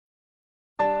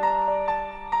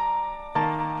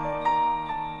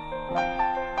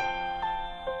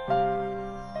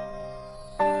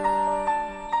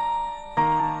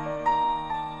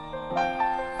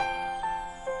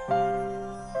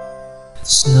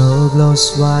Snow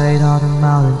glows white on the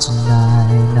mountain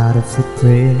tonight, not a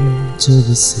footprint to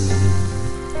be seen.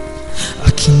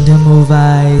 A kingdom of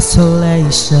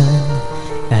isolation,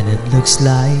 and it looks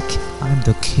like I'm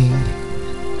the king.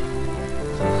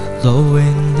 The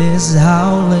wind is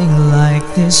howling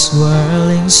like this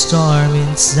swirling storm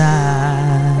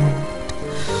inside.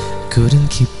 Couldn't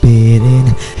keep it in,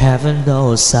 heaven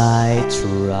knows I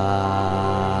tried.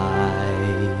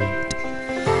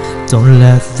 Don't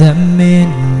let them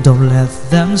in, don't let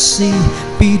them see.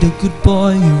 Be the good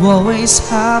boy you always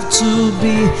have to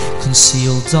be.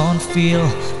 Conceal, don't feel,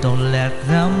 don't let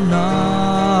them know.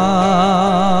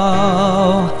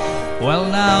 Well,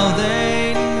 now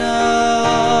they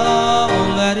know.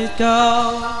 Let it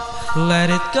go, let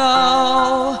it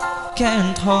go.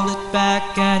 Can't hold it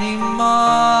back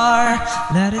anymore.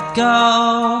 Let it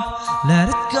go, let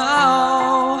it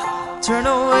go. Turn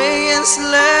away and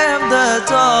slam the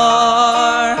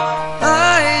door.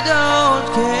 I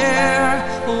don't care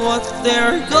what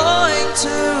they're going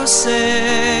to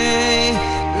say.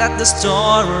 Let the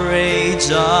storm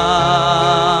rage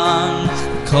on.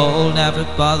 The cold never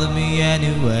bothered me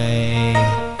anyway.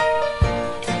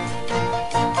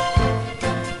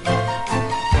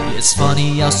 It's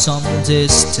funny how some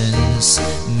distance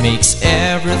makes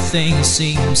everything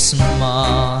seem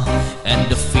small, and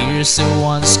the fears that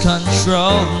once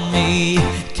controlled me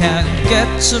can't get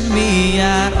to me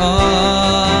at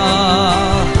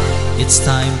all. It's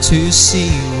time to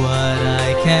see what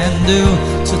I can do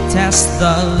to test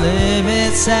the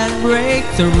limits and break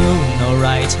through. No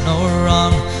right, no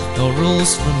wrong, no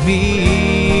rules for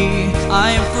me.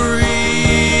 I am free.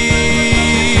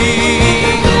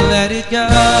 Let it go,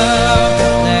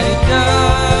 let it go.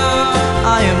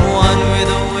 I am one with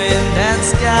the wind and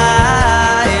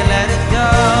sky. Let it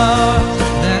go,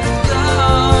 let it go.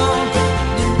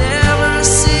 You never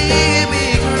see me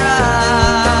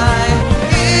cry.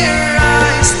 Here I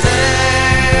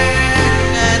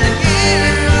stand, and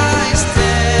here I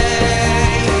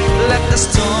stay. Let the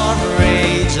storm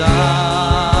rage on.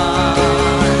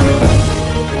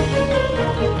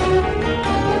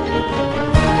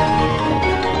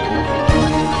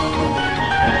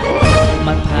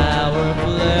 My power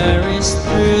blurs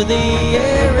through the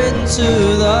air into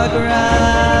the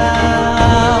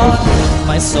ground.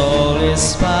 My soul is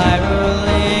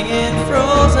spiraling in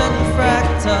frozen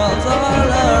fractals all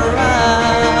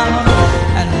around.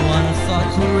 And one thought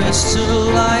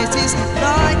crystallizes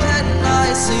like an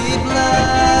icy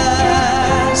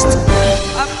blast.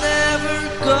 I'm never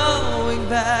going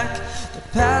back. The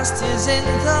past is in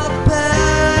the past.